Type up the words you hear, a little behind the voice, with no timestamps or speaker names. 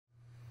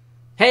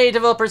Hey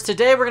developers,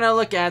 today we're going to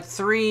look at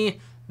 3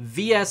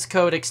 VS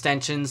Code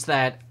extensions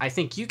that I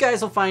think you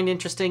guys will find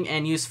interesting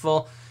and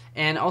useful,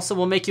 and also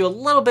will make you a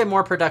little bit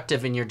more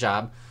productive in your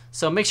job.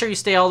 So make sure you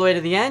stay all the way to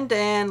the end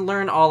and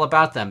learn all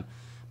about them.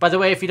 By the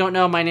way, if you don't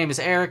know, my name is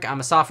Eric. I'm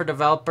a software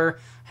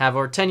developer, have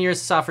over 10 years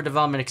of software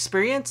development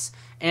experience,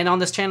 and on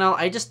this channel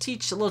I just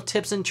teach little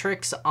tips and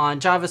tricks on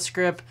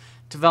JavaScript,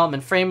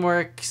 development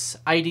frameworks,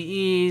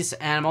 IDEs,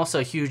 and I'm also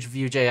a huge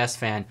Vue.js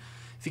fan.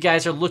 If you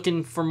guys are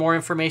looking for more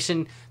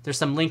information, there's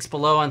some links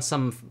below on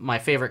some of my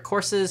favorite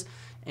courses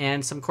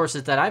and some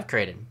courses that I've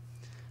created.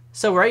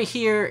 So right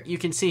here, you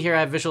can see here I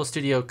have Visual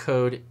Studio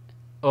Code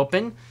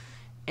open.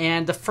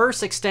 And the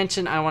first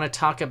extension I want to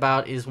talk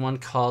about is one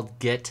called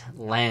Git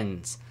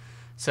Lens.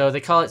 So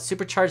they call it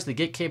supercharge the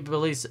Git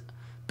capabilities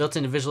built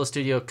into Visual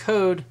Studio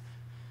Code.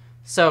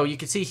 So you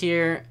can see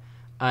here,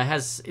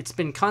 it's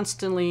been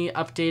constantly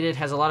updated,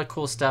 has a lot of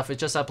cool stuff. It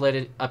just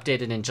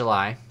updated in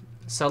July.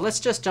 So let's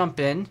just jump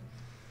in.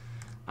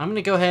 I'm going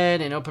to go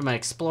ahead and open my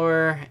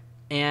Explorer,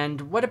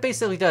 and what it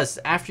basically does,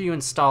 after you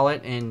install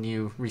it and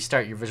you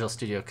restart your Visual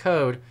Studio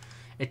Code,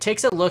 it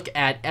takes a look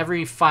at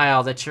every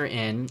file that you're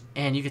in,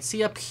 and you can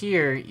see up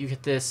here you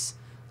get this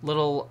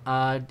little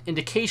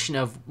indication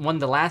of when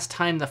the last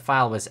time the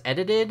file was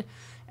edited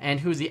and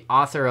who the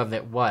author of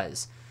it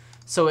was.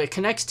 So it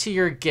connects to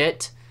your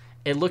Git,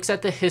 it looks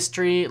at the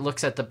history, it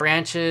looks at the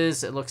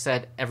branches, it looks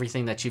at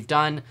everything that you've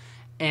done.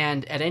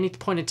 And at any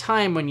point in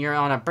time when you're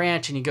on a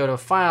branch and you go to a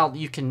file,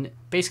 you can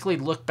basically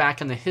look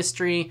back on the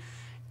history,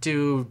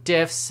 do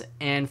diffs,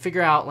 and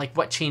figure out like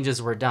what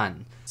changes were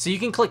done. So you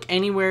can click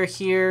anywhere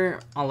here,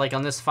 like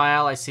on this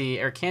file. I see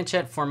Erik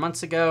 4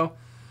 months ago.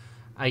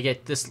 I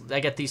get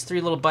these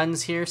 3 little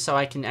buttons here, so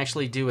I can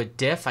actually do a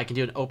diff. I can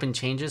do an open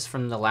changes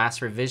from the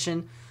last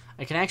revision.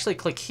 I can actually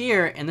click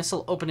here, and this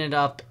will open it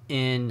up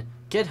in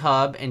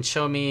GitHub and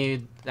show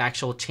me the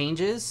actual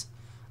changes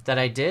that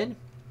I did,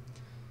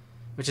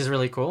 which is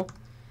really cool.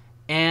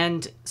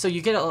 And so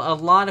you get a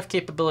lot of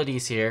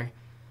capabilities here,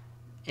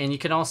 and you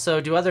can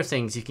also do other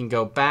things. You can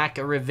go back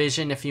a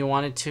revision if you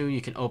wanted to.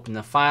 You can open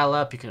the file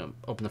up, you can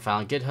open the file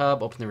in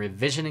GitHub, open the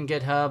revision in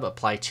GitHub,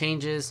 apply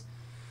changes.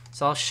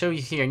 So I'll show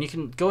you here, and you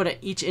can go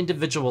to each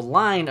individual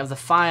line of the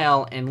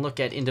file and look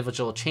at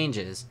individual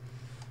changes,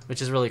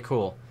 which is really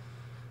cool.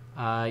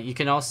 You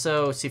can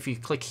also see, if you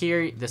click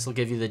here, this will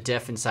give you the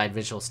diff inside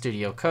Visual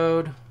Studio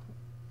Code,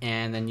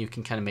 and then you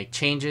can kind of make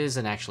changes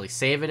and actually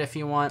save it if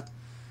you want.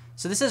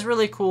 So this is a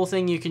really cool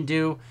thing you can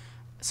do.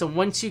 So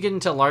once you get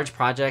into large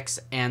projects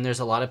and there's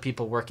a lot of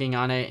people working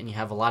on it and you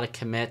have a lot of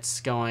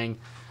commits going,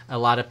 a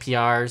lot of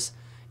PRs,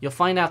 you'll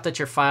find out that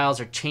your files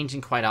are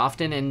changing quite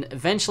often, and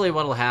eventually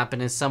what will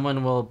happen is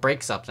someone will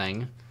break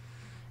something,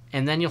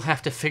 and then you'll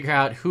have to figure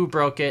out who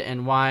broke it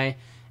and why.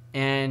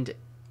 And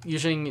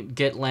using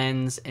Git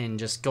Lens and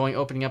just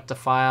opening up the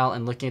file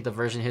and looking at the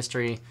version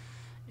history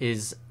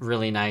is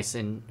really nice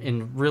and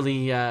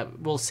really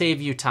will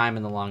save you time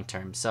in the long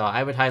term. So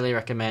I would highly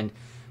recommend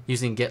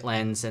using Git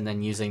Lens and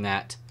then using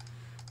that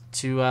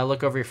to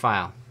look over your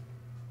file.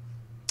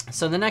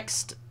 So the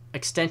next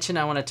extension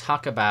I want to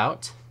talk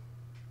about,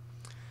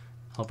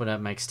 open up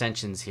my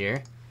extensions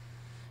here,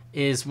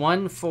 is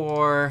one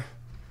for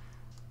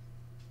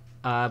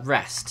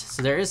REST.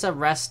 So there is a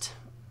REST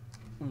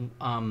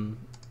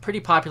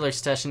pretty popular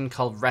extension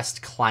called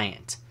REST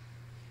Client.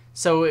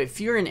 So if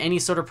you're in any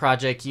sort of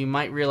project, you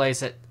might realize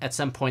that at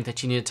some point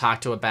that you need to talk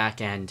to a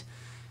backend.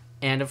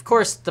 And of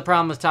course, the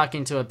problem with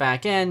talking to a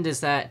backend is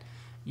that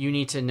you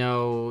need to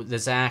know the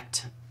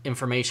exact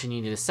information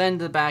you need to send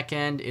to the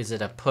backend. Is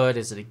it a put?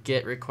 Is it a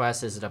GET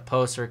request? Is it a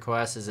POST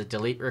request? Is it a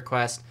delete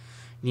request?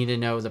 You need to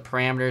know the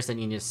parameters that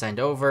you need to send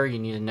over. You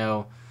need to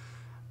know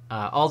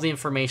all the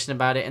information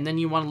about it. And then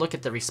you want to look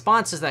at the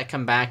responses that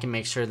come back and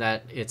make sure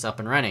that it's up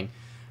and running.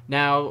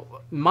 Now,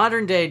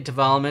 modern day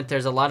development,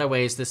 there's a lot of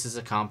ways this is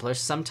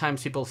accomplished.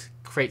 Sometimes people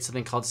create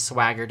something called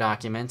Swagger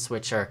documents,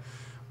 which are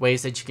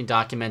ways that you can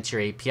document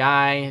your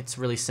API. It's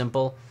really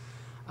simple.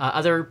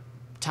 Other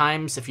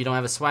times, if you don't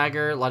have a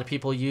Swagger, a lot of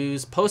people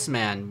use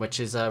Postman, which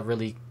is a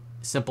really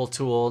simple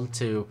tool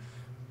to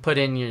put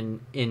in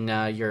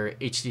your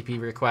HTTP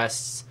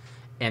requests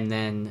and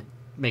then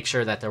make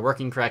sure that they're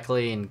working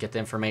correctly and get the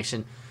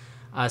information.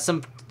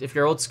 If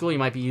you're old school, you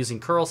might be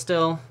using curl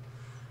still.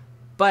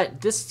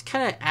 But this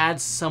kind of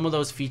adds some of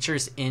those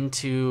features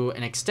into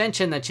an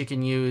extension that you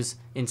can use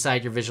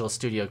inside your Visual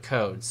Studio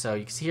Code. So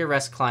you can see here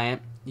REST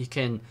Client. You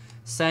can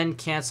send,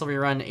 cancel,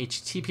 rerun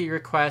HTTP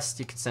requests.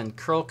 You can send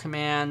curl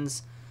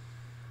commands.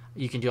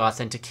 You can do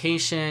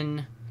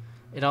authentication.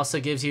 It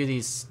also gives you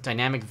these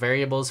dynamic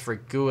variables for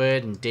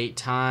GUID and date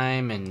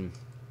time and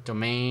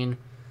domain.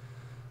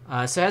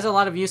 So it has a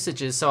lot of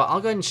usages. So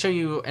I'll go ahead and show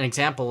you an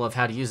example of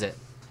how to use it.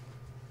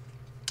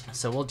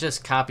 So we'll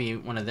just copy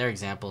one of their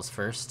examples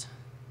first.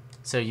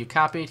 So you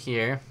copy it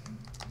here.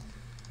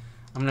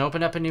 I'm going to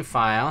open up a new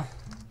file.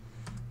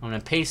 I'm going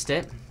to paste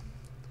it.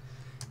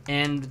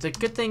 And the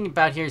good thing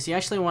about here is you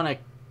actually want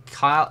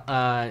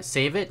to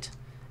save it,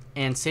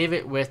 and save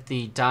it with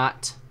the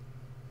dot,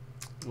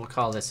 we'll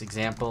call this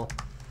example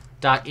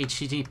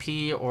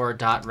 .http or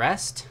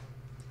 .rest.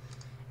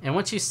 And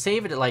once you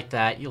save it like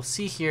that, you'll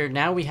see here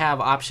now we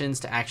have options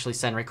to actually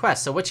send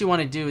requests. So what you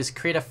want to do is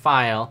create a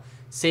file,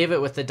 save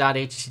it with the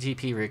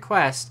 .http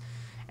request,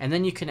 and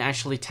then you can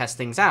actually test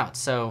things out.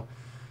 So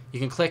you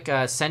can click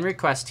send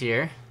request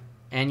here,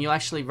 and you'll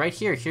actually, right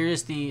here,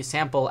 here's the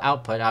sample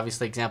output.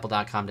 Obviously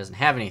example.com doesn't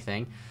have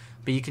anything,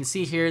 but you can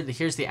see here,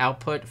 here's the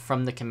output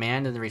from the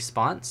command and the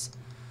response.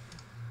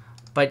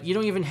 But you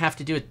don't even have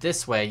to do it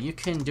this way. You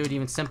can do it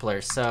even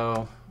simpler.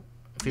 So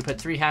if we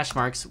put 3 hash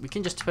marks, we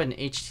can just put an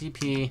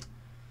HTTPS,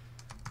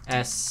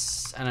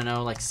 I don't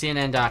know, like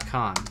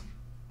CNN.com.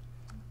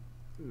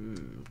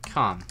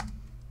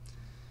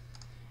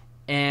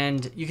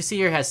 And you can see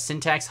here it has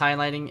syntax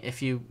highlighting.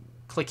 If you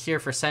click here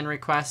for send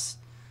requests,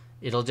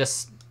 it'll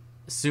just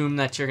assume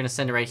that you're going to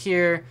send it right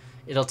here.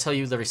 It'll tell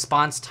you the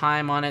response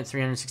time on it,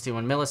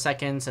 361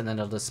 milliseconds, and then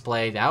it'll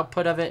display the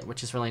output of it,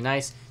 which is really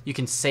nice. You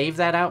can save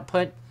that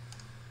output.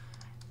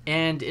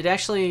 And it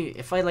actually,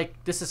 if I like,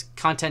 this is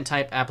content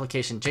type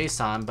application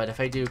JSON, but if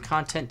I do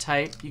content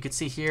type, you can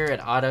see here it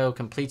auto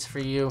completes for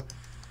you.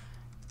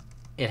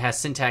 It has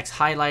syntax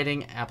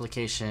highlighting,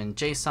 application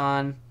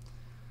JSON.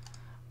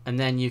 And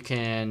then you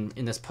can,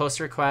 in this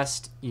post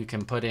request, you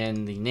can put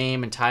in the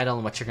name and title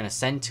and what you're going to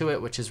send to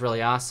it, which is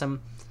really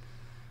awesome.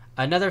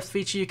 Another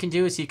feature you can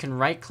do is you can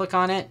right click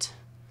on it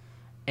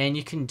and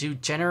you can do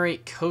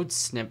generate code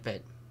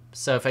snippet.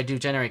 So if I do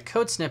generate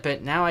code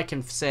snippet, now I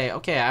can say,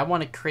 okay, I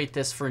want to create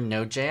this for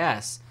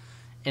Node.js.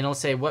 And it'll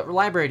say, what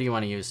library do you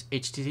want to use?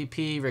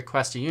 HTTP,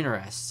 request, or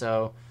unirest.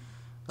 So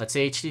let's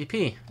say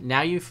HTTP.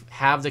 Now you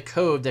have the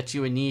code that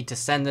you would need to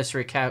send this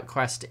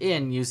request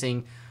in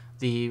using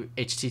the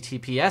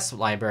HTTPS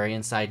library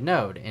inside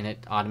Node, and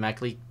it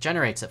automatically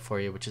generates it for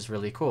you, which is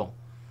really cool.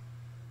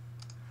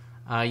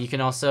 You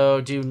can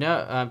also do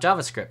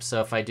JavaScript.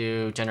 So if I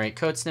do generate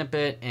code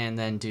snippet and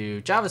then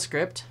do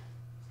JavaScript,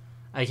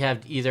 I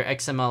have either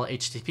XML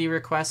HTTP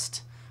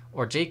request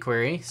or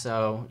jQuery.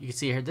 So you can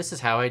see here, this is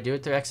how I do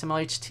it through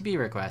XML HTTP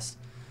request.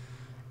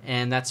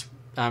 And that's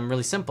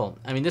really simple.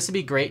 I mean, this would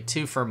be great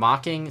too for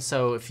mocking.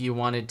 So if you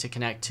wanted to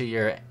connect to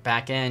your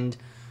backend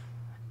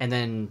and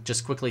then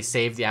just quickly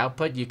save the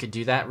output, you could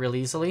do that real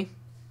easily.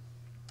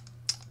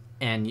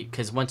 And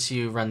because once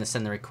you run the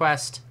send the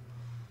request,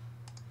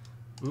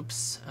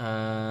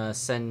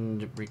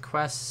 send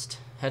request,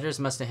 headers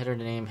must have header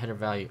name, header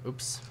value.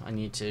 Oops, I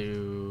need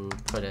to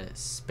put a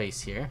space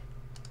here.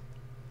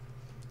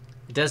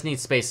 It does need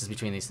spaces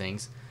between these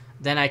things.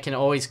 Then I can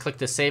always click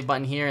the save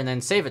button here and then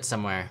save it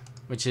somewhere,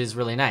 which is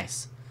really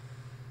nice.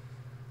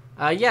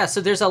 Yeah, so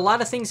there's a lot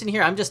of things in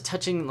here. I'm just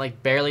touching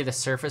like barely the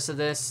surface of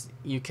this.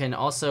 You can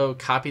also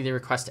copy the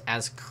request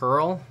as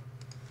curl.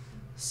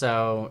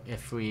 So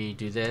if we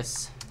do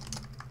this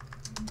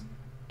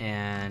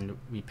and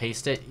we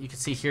paste it, you can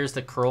see here's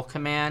the curl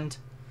command.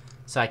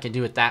 So I can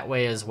do it that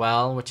way as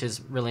well, which is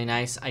really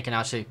nice. I can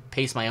actually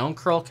paste my own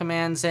curl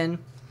commands in.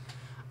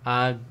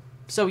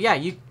 So yeah,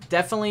 you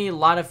definitely a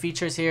lot of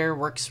features here.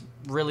 Works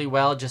really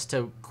well just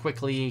to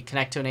quickly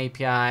connect to an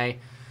API.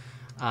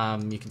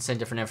 You can send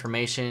different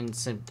information.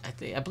 So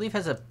I believe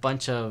has a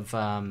bunch of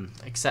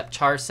accept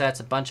char sets,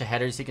 a bunch of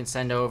headers you can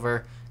send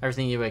over,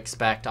 everything you would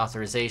expect,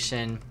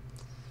 authorization.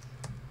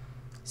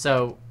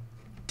 So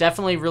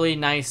definitely really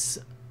nice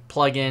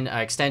plugin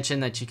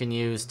extension that you can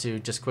use to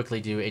just quickly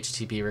do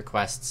HTTP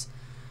requests.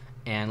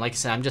 And like I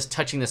said, I'm just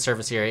touching the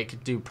surface here. It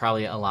could do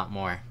probably a lot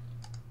more.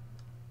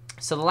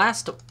 So the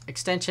last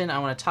extension I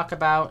want to talk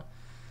about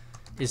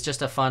is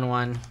just a fun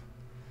one.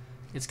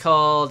 It's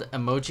called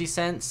Emoji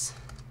Sense.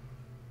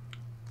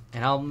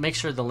 And I'll make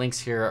sure the links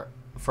here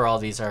for all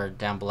these are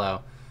down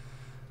below.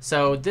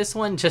 So this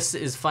one just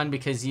is fun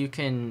because you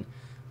can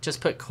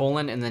just put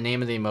colon in the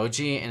name of the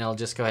emoji and it'll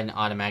just go ahead and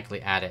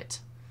automatically add it.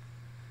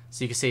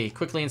 So you can see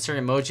quickly insert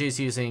emojis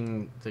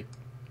using the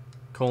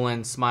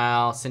colon,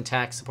 smile,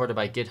 syntax supported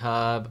by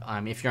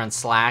GitHub. If you're on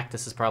Slack,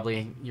 this is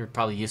you're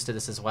probably used to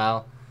this as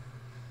well.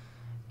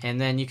 And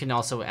then you can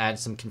also add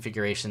some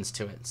configurations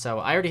to it. So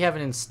I already have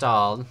it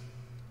installed.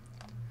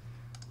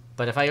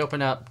 But if I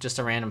open up just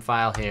a random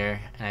file here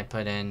and I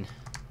put in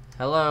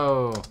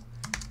hello,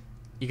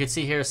 you can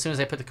see here as soon as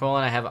I put the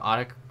colon, I have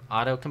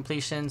auto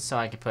completion. So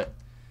I can put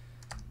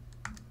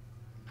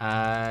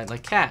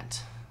like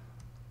cat.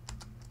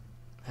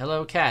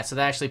 Hello cat. So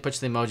that actually puts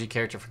the emoji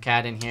character for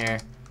cat in here.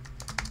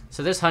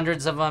 So there's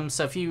hundreds of them.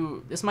 So if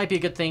this might be a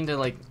good thing to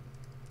like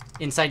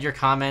inside your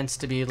comments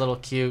to be a little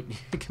cute.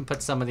 You can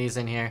put some of these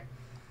in here.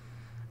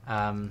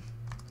 Like,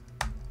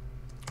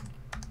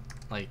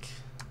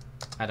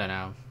 I don't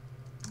know.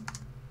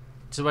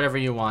 Just whatever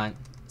you want.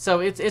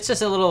 So it's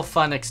just a little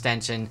fun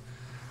extension.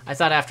 I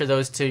thought after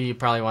those two, you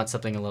probably want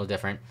something a little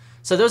different.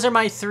 So those are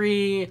my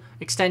 3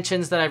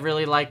 extensions that I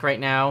really like right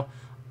now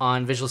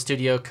on Visual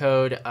Studio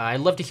Code. I'd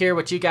love to hear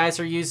what you guys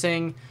are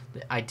using.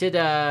 I've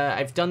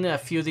done a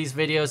few of these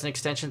videos and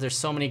extensions. There's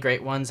so many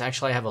great ones.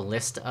 Actually, I have a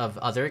list of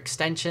other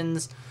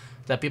extensions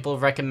that people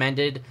have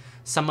recommended.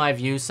 Some I've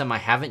used, some I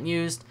haven't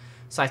used.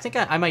 So I think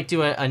I might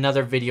do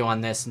another video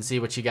on this and see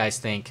what you guys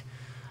think.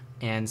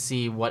 and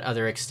see what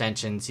other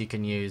extensions you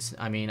can use.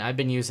 I mean, I've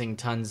been using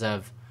tons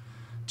of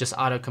just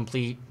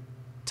autocomplete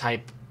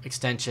type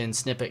extensions,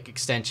 snippet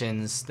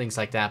extensions, things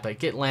like that, but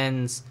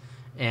GitLens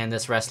and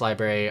this REST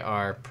library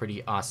are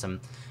pretty awesome.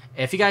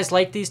 If you guys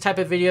like these type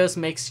of videos,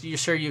 make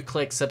sure you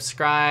click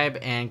subscribe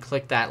and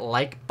click that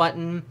like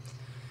button.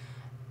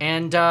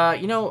 And,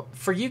 you know,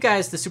 for you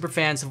guys, the super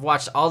fans have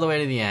watched all the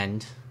way to the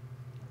end,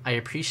 I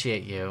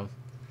appreciate you.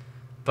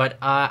 But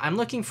I'm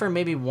looking for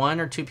maybe 1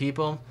 or 2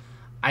 people.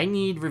 I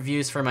need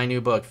reviews for my new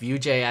book,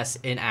 Vue.js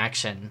in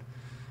Action.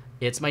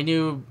 It's my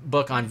new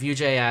book on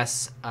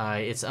Vue.js.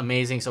 It's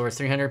amazing. It's over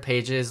 300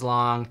 pages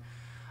long.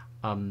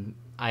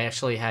 I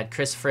actually had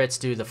Chris Fritz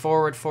do the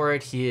foreword for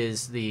it. He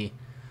is the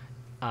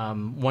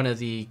one of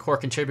the core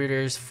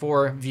contributors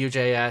for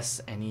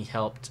Vue.js, and he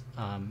helped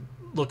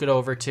look it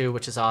over too,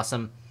 which is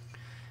awesome.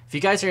 If you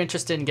guys are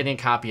interested in getting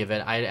a copy of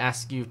it, I'd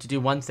ask you to do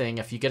one thing.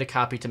 If you get a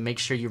copy, to make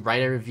sure you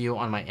write a review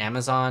on my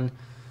Amazon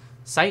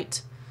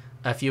site.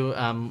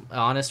 An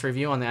honest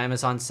review on the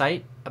Amazon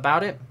site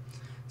about it.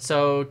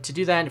 So to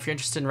do that, if you're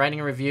interested in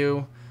writing a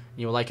review,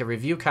 you would like a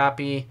review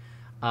copy,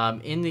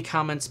 in the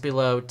comments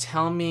below,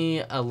 tell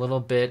me a little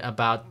bit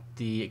about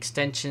the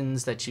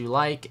extensions that you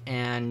like,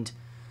 and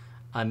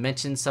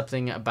mention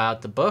something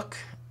about the book,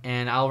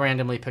 and I'll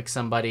randomly pick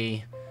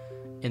somebody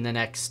in the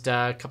next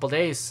couple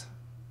days.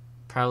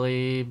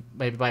 Probably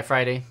maybe by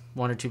Friday,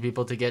 1 or 2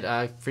 people to get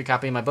a free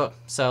copy of my book.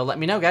 So let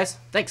me know, guys.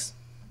 Thanks.